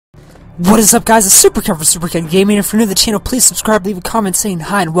What is up, guys? It's Supercat for Supercat Gaming. If you're new to the channel, please subscribe, leave a comment saying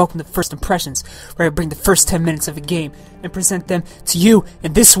hi, and welcome to First Impressions, where I bring the first 10 minutes of a game and present them to you.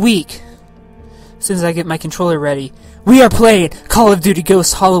 And this week, as soon as I get my controller ready, we are playing Call of Duty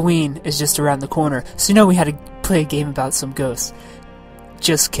Ghosts. Halloween is just around the corner, so you know we had to play a game about some ghosts.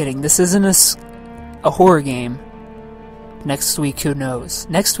 Just kidding. This isn't a horror game. Next week, who knows?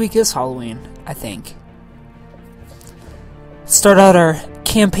 Next week is Halloween, I think. Start out our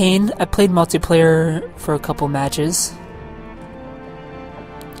campaign. I played multiplayer for a couple matches.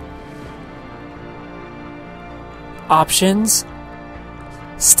 Options.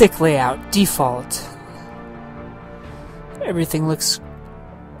 Stick layout. Default. Everything looks...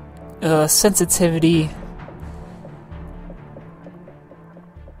 sensitivity.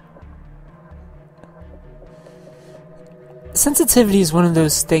 Sensitivity is one of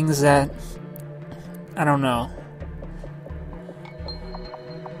those things that... I don't know.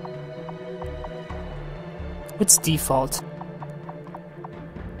 What's default?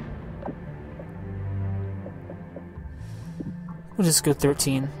 We'll just go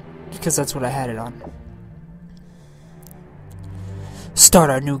 13, because that's what I had it on.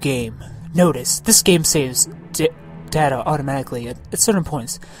 Start our new game. Notice, this game saves data automatically at certain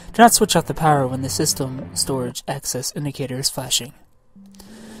points. Do not switch off the power when the system storage access indicator is flashing.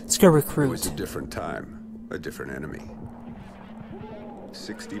 Let's go recruit. It was a different time, a different enemy.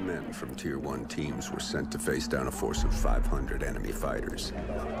 60 men from Tier 1 teams were sent to face down a force of 500 enemy fighters.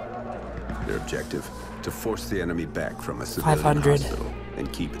 Their objective? To force the enemy back from a civilian hospital and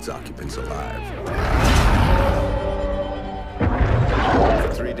keep its occupants alive.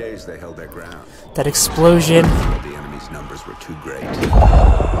 For 3 days they held their ground. That explosion. The enemy's numbers were too great.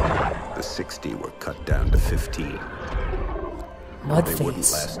 The 60 were cut down to 15. They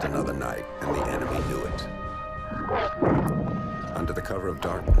wouldn't last another night, and the enemy knew it. Under the cover of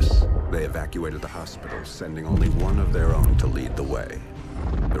darkness, they evacuated the hospital, sending only one of their own to lead the way.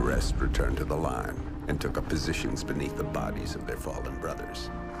 The rest returned to the line and took up positions beneath the bodies of their fallen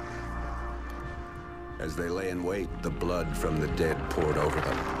brothers. As they lay in wait, the blood from the dead poured over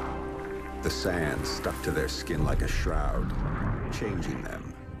them. The sand stuck to their skin like a shroud, changing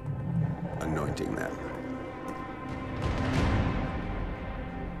them, anointing them.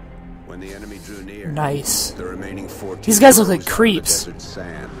 When the enemy drew near, nice. The remaining 14 These guys look like creeps. The desert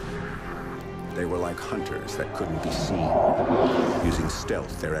sand. They were like hunters that couldn't be seen. Using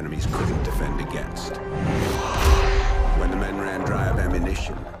stealth their enemies couldn't defend against. When the men ran dry of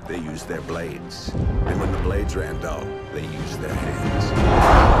ammunition, they used their blades. And when the blades ran dull, they used their hands.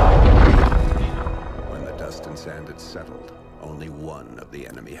 When the dust and sand had settled, only one of the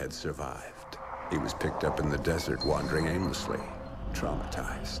enemy had survived. He was picked up in the desert, wandering aimlessly,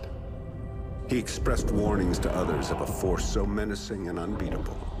 traumatized. He expressed warnings to others of a force so menacing and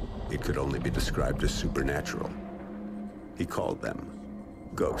unbeatable, it could only be described as supernatural. He called them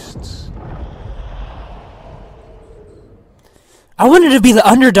ghosts. I wanted to be the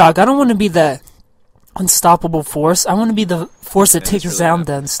underdog. I don't want to be the unstoppable force. I want to be the force that takes down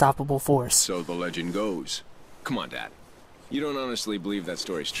the unstoppable force. So the legend goes. Come on, Dad. You don't honestly believe that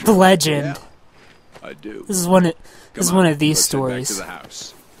story's true? The legend. Yeah, I do. This is one of these stories. Head back to the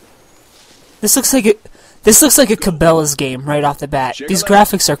house. This looks like a Cabela's game right off the bat. These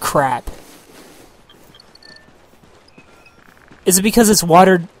graphics are crap. Is it because it's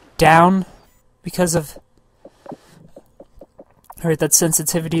watered down? Because of... Alright, that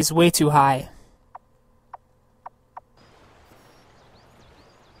sensitivity is way too high.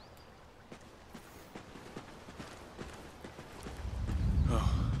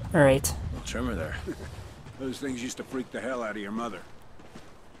 Alright. Trimmer there. Those things used to freak the hell out of your mother.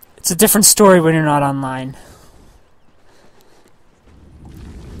 It's a different story when you're not online.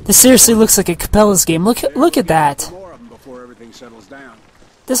 This seriously looks like a Cabela's game. Look at that. More of them before everything settles down.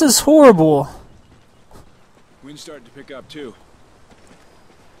 This is horrible. Wind's starting to pick up too.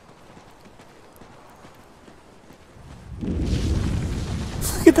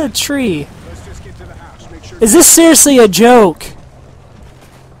 Look at that tree. Let's just get to the house. Make sure. Is this seriously a joke?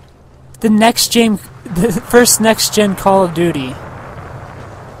 The first next-gen Call of Duty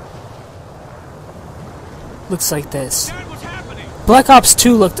looks like this. Dad, what's happening? Black Ops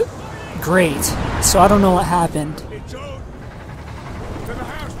 2 looked great, so I don't know what happened. It's over. To the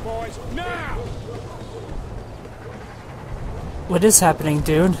house, boys. Now! What is happening,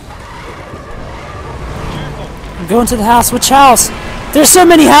 dude? I'm going to the house. Which house? There's so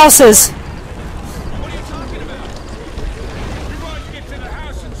many houses! What are you talking about? You're going to get to the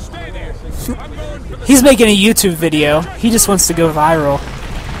house and stay there. I'm going for the... He's making a YouTube video. He just wants to go viral.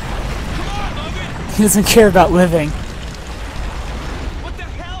 Come on, love it! He doesn't care about living. What the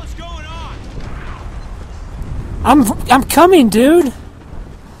hell is going I'm coming, dude.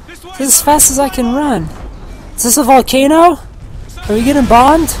 This is as fast as I can run. Is this a volcano? Are we getting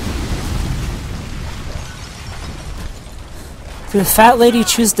bombed? Did the fat lady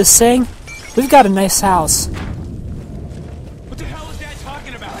choose to sing? We've got a nice house. What the hell is Dad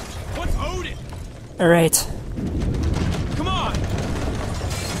talking about? What's Odin? Alright. Come on!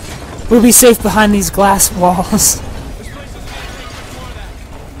 We'll be safe behind these glass walls. This place is gonna take much more of that.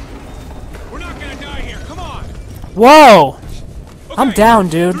 We're not gonna die here. Come on! Whoa! Okay. I'm down,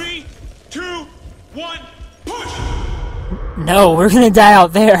 dude. 3, 2, 1, push! No, we're gonna die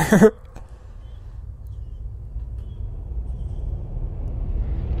out there.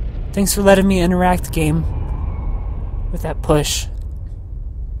 Thanks for letting me interact, game, with that push.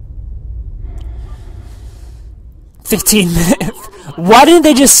 15 minutes. Why didn't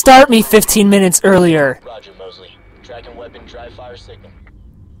they just start me 15 minutes earlier? Roger, Mosley. Tracking weapon, dry fire signal.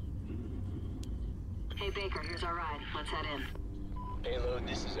 Hey Baker, here's our ride. Let's head in. Payload,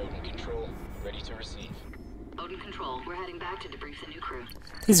 this is Odin Control. Ready to receive. Odin Control, we're heading back to debrief the new crew.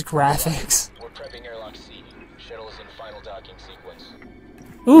 These graphics. We're prepping airlock C. Shuttle is in final docking sequence.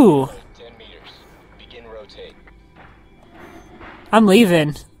 Ooh, 10 meters. Begin rotate. I'm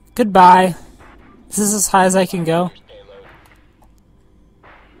leaving. Goodbye. This is as high as I can go. Here's payload.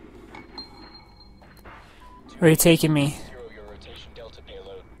 Where are you taking me? 0 your rotation delta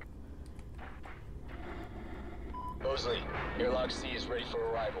payload. Mosley, airlock C is ready for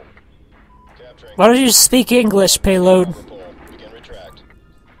arrival. Capturing. Why don't you speak English, payload? Begin retract.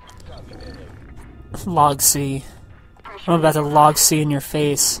 Copy payload. Log C. I'm about to log C in your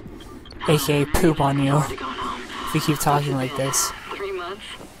face. AKA poop on you. If you keep talking like this. 3 months?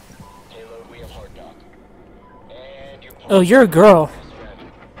 Payload, we have hard dock. And your Oh, you're a girl.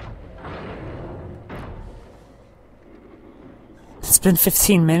 It's been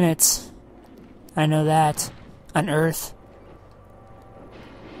 15 minutes. I know that. On Earth.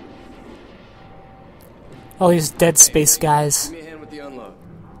 All these dead space guys. Give me a hand with the unload.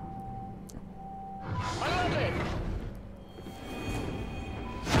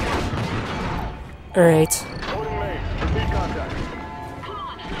 Alright.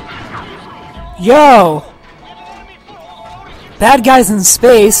 Yo! Bad guys in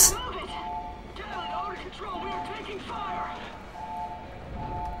space.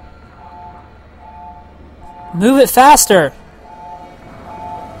 Move it faster!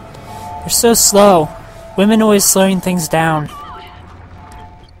 You're so slow. Women always slowing things down.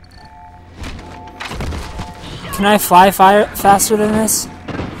 Can I fly faster than this?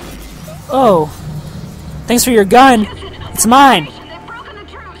 Oh. Thanks for your gun. It's mine. They've broken the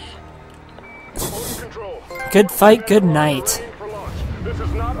truce. Good fight, good night. This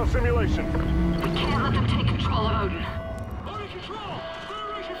is not a simulation. We can't let them take control of Odin. Odin Control!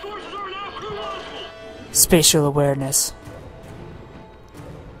 Federation forces are now crew launchable! Spatial awareness.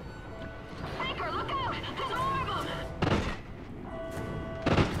 Baker, look out! There's more of them!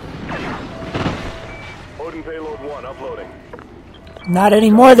 Odin Payload 1 uploading. Not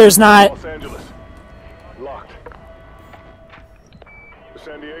anymore, there's not. Los Angeles. Locked.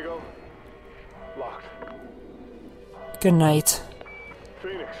 San Diego. Locked. Good night.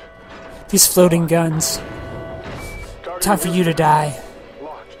 Phoenix. These floating guns. Targeting Time for you to die.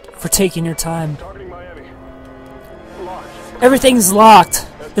 Locked. For taking your time. Targeting Miami. Locked. Everything's locked.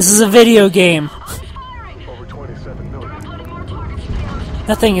 This is a video game. Over 27 million. Uploading more targets to the ocean.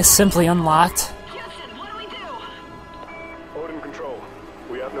 Nothing is simply unlocked. Houston, what do we do? Odin Control.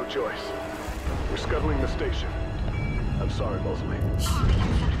 We have no choice. We're scuttling the station. I'm sorry, Mosley.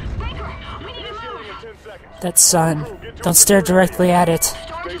 Baker, we need to move! In 10 seconds. That sun. Don't stare directly at it.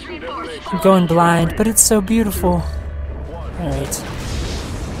 Storage is reinforced. I'm going blind, but it's so beautiful. Alright.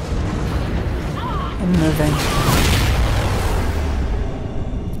 I'm moving.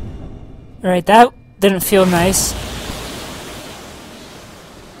 Alright, that didn't feel nice.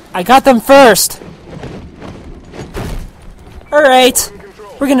 I got them first! Alright.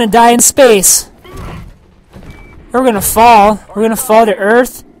 We're gonna die in space. We're gonna fall. We're gonna fall to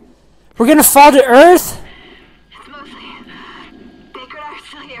Earth. We're gonna fall to Earth? It's Mosley. Baker and I are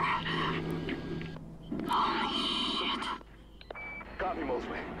still here. Holy shit. Copy,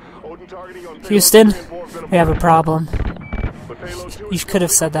 Mosley. Odin targeting on Houston, payload 3 and 4 have been we have a problem. But payload 2 You is could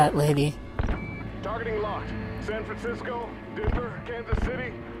have still said that, lady. targeting locked. San Francisco, Denver, Kansas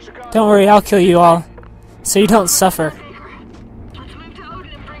City, Chicago. Don't worry, I'll kill you all. So you don't suffer. Baker, let's move to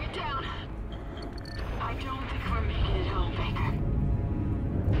Odin and bring it down. I don't think we're making it home, Baker.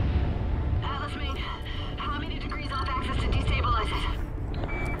 Atlas mate, how many degrees off axis to destabilize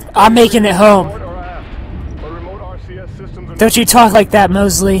it? I'm making it home. Or aft. But remote RCS systems are Don't you talk like that,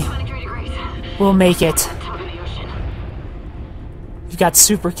 Mosley. 23 degrees. We'll make it. Top of the ocean. You've got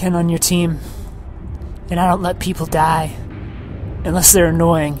Super Ken on your team, and I don't let people die unless they're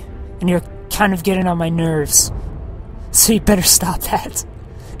annoying, and you're kind of getting on my nerves. So you better stop that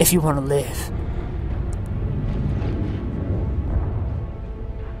if you want to live.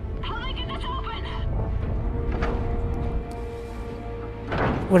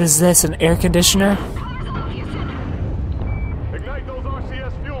 What is this, an air conditioner? Ignite those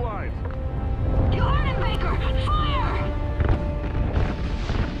RCS fuel lines. You heard him, Baker! Fire!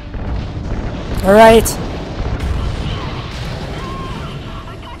 Alright.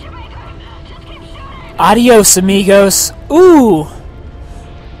 I got you, Baker! Just keep shooting! Adios, amigos. Ooh!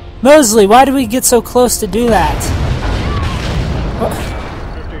 Mosley, why do we get so close to do that?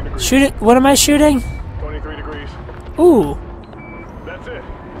 15 degrees. Shoot it. What am I shooting? 23 degrees. Ooh. That's it.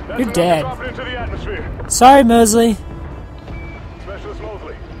 That's You're enough dead. to drop it into the atmosphere. Sorry, Mosley. Specialist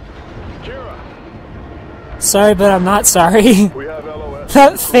Mosley. Kira. Sorry, but I'm not sorry. We have LOS.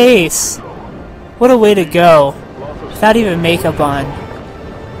 That face. What a way to go. Without even makeup on.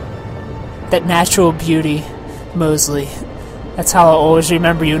 That natural beauty, Mosley. That's how I'll always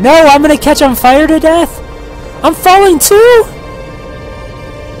remember you. No, I'm gonna catch on fire to death. I'm falling too.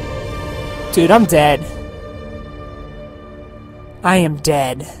 Dude, I'm dead. I am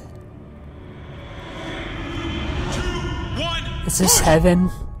dead. Is this heaven?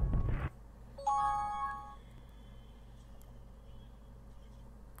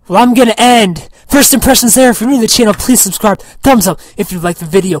 Well, I'm gonna end. First impressions there. If you're new to the channel, please subscribe, thumbs up if you like the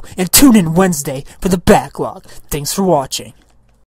video, and tune in Wednesday for the backlog. Thanks for watching.